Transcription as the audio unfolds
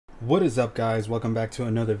What is up, guys? Welcome back to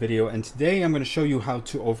another video, and today I'm going to show you how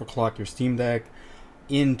to overclock your Steam Deck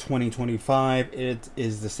in 2025. It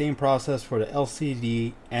is the same process for the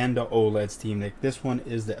LCD and the OLED Steam Deck. This one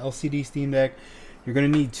is the LCD Steam Deck. You're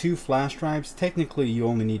going to need two flash drives. Technically you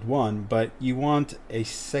only need one, but you want a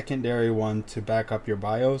secondary one to back up your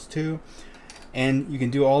BIOS to, and you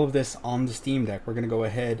can do all of this on the Steam Deck. We're going to go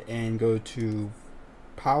ahead and go to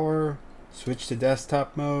power, switch to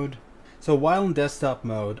desktop mode. So while in desktop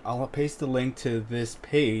mode, I'll paste the link to this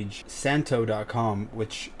page, santo.com,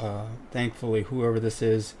 which thankfully whoever this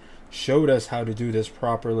is showed us how to do this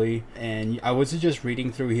properly. And I would suggest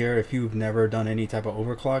reading through here if you've never done any type of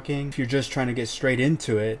overclocking. If you're just trying to get straight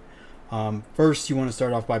into it, first you want to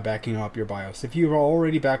start off by backing up your BIOS. If you've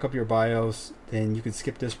already backed up your BIOS, then you can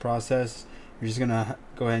skip this process. You're just gonna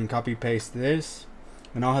go ahead and copy paste this,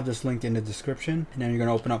 and I'll have this linked in the description. And then you're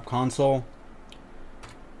gonna open up Konsol,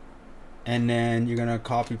 and then you're gonna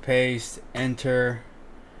copy paste, enter,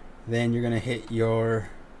 then you're gonna hit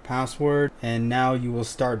your password, and now you will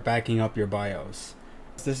start backing up your BIOS.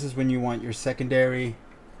 This is when you want your secondary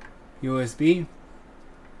USB.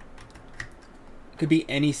 It could be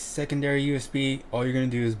any secondary USB. All you're gonna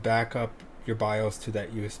do is back up your BIOS to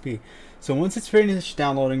that USB. So once it's finished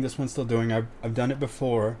downloading, this one's still doing, I've done it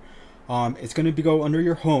before. It's gonna go under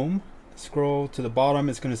your home, scroll to the bottom,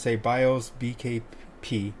 it's gonna say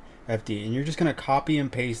biosbkp.fd, and you're just going to copy and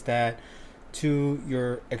paste that to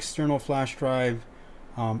your external flash drive.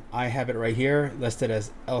 I have it right here listed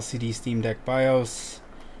as LCD Steam Deck BIOS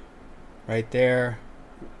right there.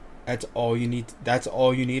 That's all you need. That's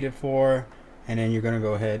all you need it for, and then you're going to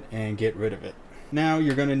go ahead and get rid of it. Now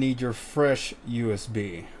you're going to need your fresh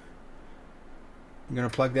USB. You're going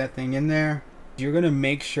to plug that thing in there. You're going to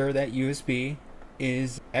make sure that USB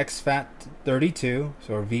is exFAT32,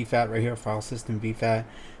 so VFAT right here, file system VFAT.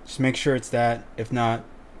 Just make sure it's that. If not,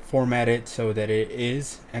 format it so that it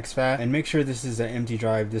is exFAT, and make sure this is an empty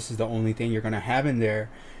drive. This is the only thing you're going to have in there,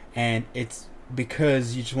 and it's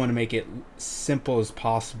because you just want to make it simple as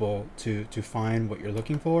possible to find what you're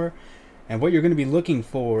looking for. And what you're going to be looking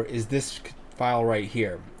for is this file right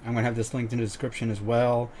here. I'm going to have this linked in the description as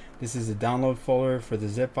well. This is a download folder for the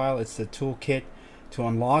zip file. It's the toolkit to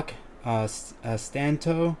unlock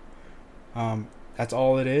Stanto. That's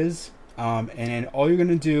all it is. And then all you're going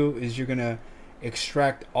to do is you're going to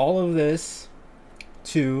extract all of this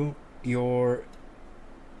to your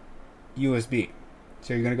USB.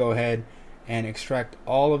 So you're going to go ahead and extract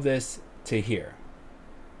all of this to here.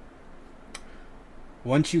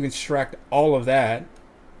 Once you extract all of that,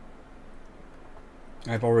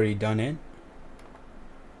 I've already done it.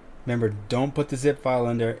 Remember, don't put the zip file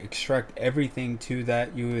in there. Extract everything to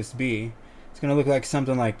that USB. It's going to look like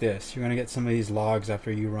something like this. You're going to get some of these logs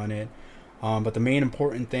after you run it. But the main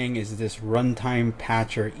important thing is this RUNTIME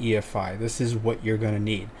PATCHER EFI. This is what you're going to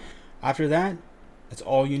need. After that, that's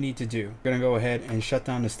all you need to do. You're going to go ahead and shut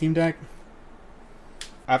down the Steam Deck.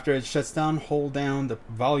 After it shuts down, hold down the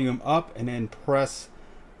volume up and then press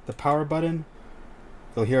the power button.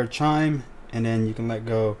 You'll hear a chime, and then you can let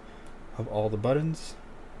go of all the buttons,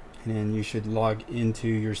 and then you should log into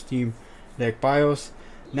your Steam Deck BIOS.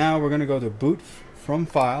 Now we're going to go to boot from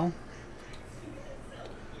file,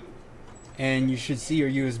 and you should see your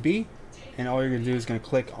USB, and all you're going to do is going to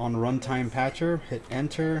click on RUNTIME PATCHER, hit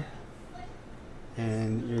enter,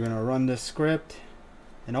 and you're going to run this script.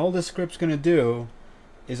 And all this script's going to do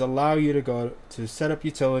is allow you to go to setup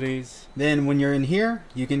utilities. Then when you're in here,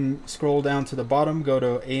 you can scroll down to the bottom, go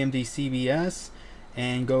to AMD CBS,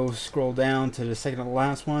 and go scroll down to the second to the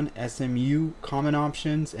last one, SMU common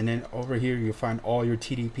options, and then over here you'll find all your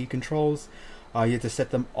TDP controls. You have to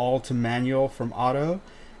set them all to manual from auto,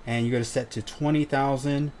 and you got to set to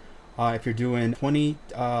 20,000. If you're doing 20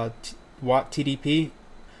 watt TDP,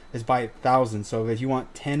 is by 1,000. So if you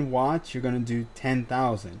want 10 watts, you're going to do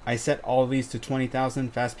 10,000. I set all of these to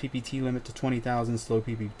 20,000. Fast PPT limit to 20,000. Slow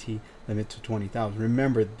PPT limit to 20,000.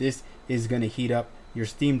 Remember, this is going to heat up your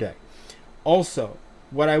Steam Deck. Also,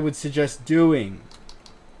 what I would suggest doing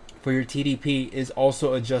for your TDP is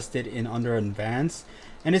also adjusted in under advanced,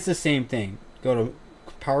 and it's the same thing. Go to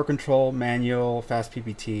power control, manual, fast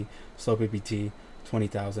PPT, slow PPT,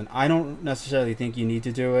 20,000. I don't necessarily think you need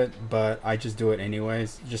to do it, but I just do it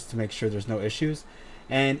anyways, just to make sure there's no issues.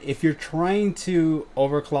 And if you're trying to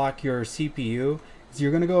overclock your CPU,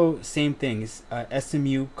 you're going to go same things,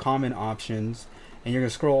 SMU common options, and you're going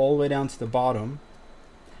to scroll all the way down to the bottom,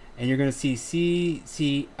 and you're going to see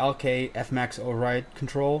CCLK Fmax override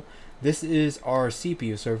control. This is our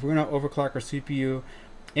CPU. So if we're going to overclock our CPU,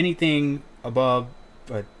 anything above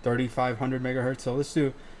 3,500 megahertz, so let's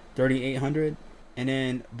do 3,800. and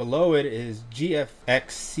then below it is GFX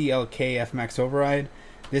Fmax override.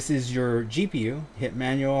 This is your GPU. Hit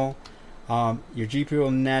manual. Your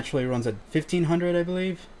GPU naturally runs at 1500, I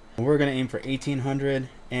believe. We're gonna aim for 1800,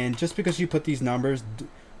 and just because you put these numbers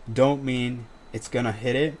don't mean it's gonna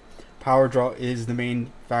hit it. Power draw is the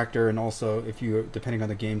main factor, and also if you, depending on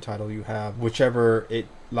the game title you have, whichever it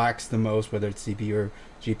lacks the most, whether it's CPU or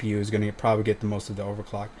GPU, is going to probably get the most of the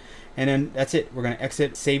overclock. And then that's it. We're going to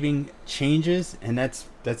exit saving changes, and that's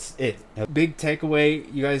it. A big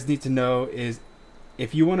takeaway you guys need to know is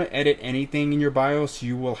if you want to edit anything in your BIOS,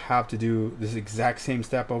 you will have to do this exact same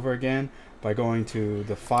step over again by going to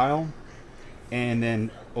the file and then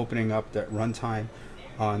opening up that runtime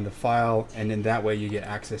on the file, and then that way you get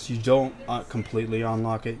access. You don't completely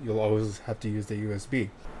unlock it. You'll always have to use the USB.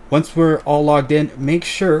 Once we're all logged in, make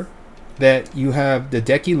sure that you have the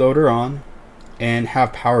Decky loader on and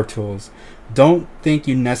have power tools. Don't think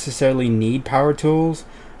you necessarily need power tools,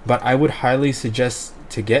 but I would highly suggest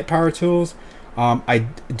to get power tools. I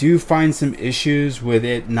do find some issues with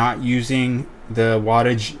it not using the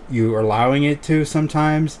wattage you are allowing it to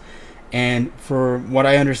sometimes, and for what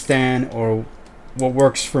I understand, or what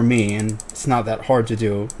works for me, and it's not that hard to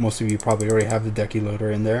do, most of you probably already have the Decky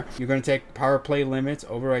loader in there. You're going to take power play limits,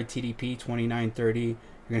 override TDP 2930. You're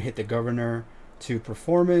going to hit the governor to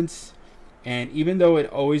performance, and even though it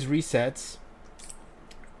always resets,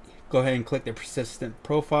 go ahead and click the persistent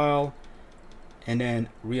profile and then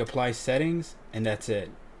reapply settings, and that's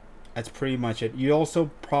it. That's pretty much it. You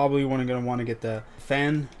also probably going to want to get the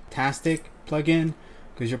Fantastic plugin,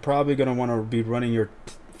 because you're probably going to want to be running your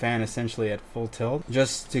fan essentially at full tilt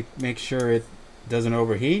just to make sure it doesn't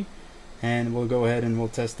overheat. And we'll go ahead and we'll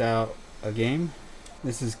test out a game.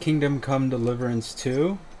 This is Kingdom Come Deliverance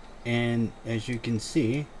 2, and as you can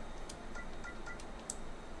see,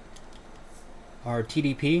 our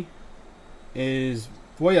TDP is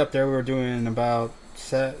way up there. We're doing about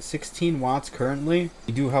 16 watts currently.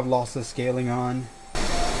 We do have lossless scaling on.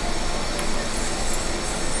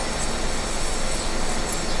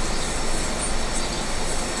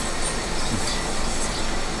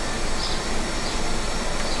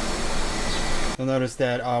 You'll notice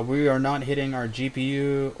that we are not hitting our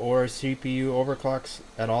GPU or CPU overclocks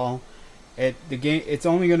at all. It's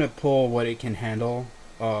only going to pull what it can handle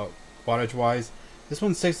wattage wise. This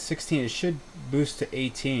one's 16. It should boost to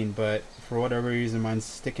 18, but for whatever reason mine's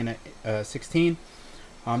sticking at 16.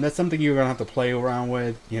 That's something you're going to have to play around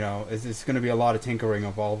with. You know, it's going to be a lot of tinkering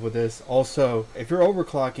involved with this. Also, if you're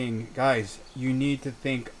overclocking, guys, you need to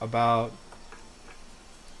think about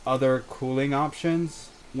other cooling options.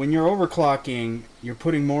 When you're overclocking, you're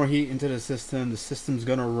putting more heat into the system's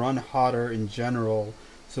going to run hotter in general.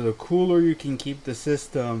 So the cooler you can keep the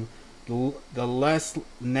system, the less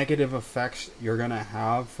negative effects you're going to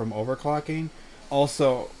have from overclocking.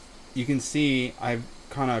 Also, you can see I've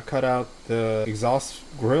kind of cut out the exhaust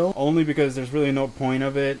grill only because there's really no point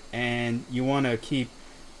of it, and you want to keep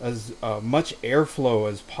as much airflow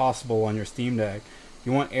as possible on your Steam Deck.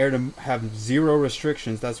 You want air to have zero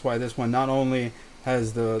restrictions. That's why this one not only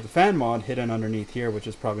has the fan mod hidden underneath here, which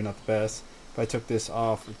is probably not the best. If I took this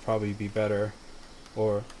off, it'd probably be better,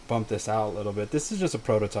 or bump this out a little bit. This is just a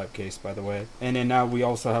prototype case, by the way. And then now we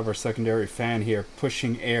also have our secondary fan here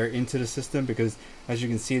pushing air into the system, because as you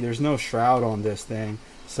can see, there's no shroud on this thing,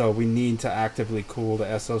 so we need to actively cool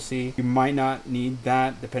the SoC. You might not need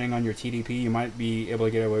that depending on your TDP. You might be able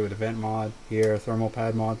to get away with a vent mod here, thermal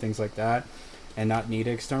pad mod, things like that, and not need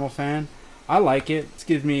an external fan. I like it. It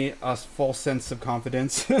gives me a false sense of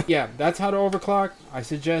confidence. Yeah, that's how to overclock. I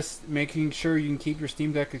suggest making sure you can keep your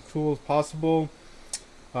Steam Deck as cool as possible.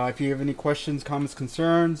 If you have any questions, comments,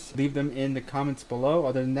 concerns, leave them in the comments below.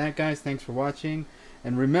 Other than that, guys, thanks for watching.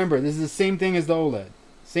 And remember, this is the same thing as the OLED.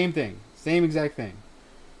 Same thing. Same exact thing.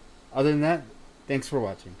 Other than that, thanks for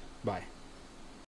watching. Bye.